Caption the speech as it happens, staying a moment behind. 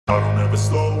I don't ever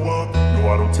slow up,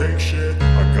 no I don't take shit.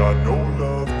 I got no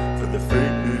love for the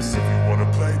fakeness. If you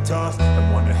wanna play tough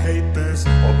and wanna hate this,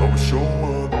 I'll always show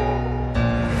up.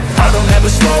 I don't ever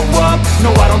slow up,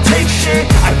 no I don't take shit.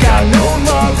 I got no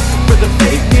love for the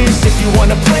fakeness. If you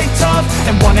wanna play tough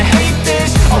and wanna hate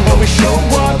this, I'll always show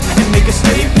up and make a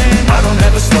statement. I don't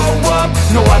ever slow up,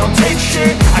 no I don't take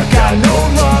shit. I got no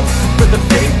love for the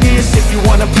fakeness. If you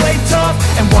wanna play tough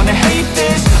and wanna hate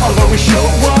this, I'll always show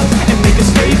up and make a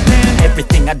statement.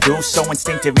 Everything I do so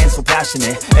instinctive and so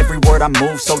passionate. Every word I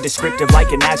move so descriptive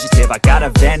like an adjective. I got a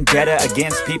vendetta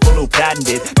against people who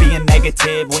patented being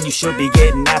negative when you should be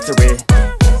getting after it.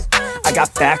 I got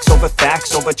facts over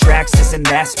tracks, this and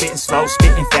that. Spitting slow,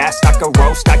 spitting fast, I could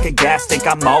roast, I could gas. Think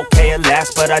I'm okay at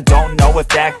last, but I don't know if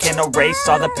that can erase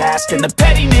all the past. And the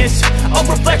pettiness, a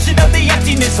reflection of the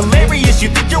emptiness. Hilarious, you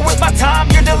think you're worth my time,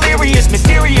 you're delirious.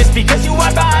 Mysterious, because you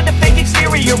hide behind a fake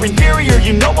exterior. Inferior,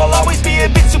 you know I'll always be a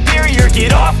bit superior.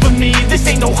 Get off of me, this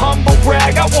ain't no humble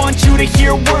brag. I want you to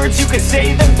hear words, you can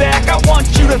say them back. I want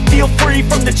you to feel free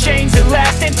from the chains at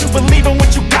last, and to believe in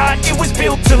what you got, it was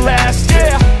built to last,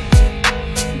 yeah.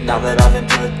 Now that I've been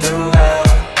put through hell,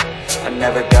 I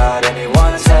never got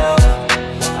anyone's help.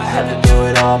 I had to do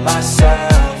it all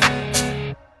myself.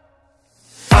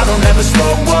 I don't ever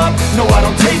slow up, no I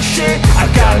don't take shit. I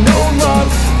got no love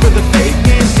for the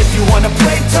fakeness. If you wanna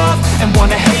play tough and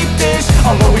wanna hate this,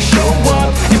 I'll always show up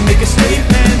and make a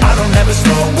statement. I don't ever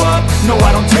slow up, no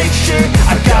I don't take shit.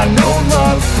 I got no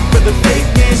love for the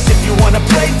fakeness. If you wanna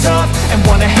play tough and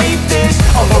wanna hate this,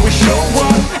 I'll always show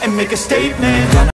up and make a statement.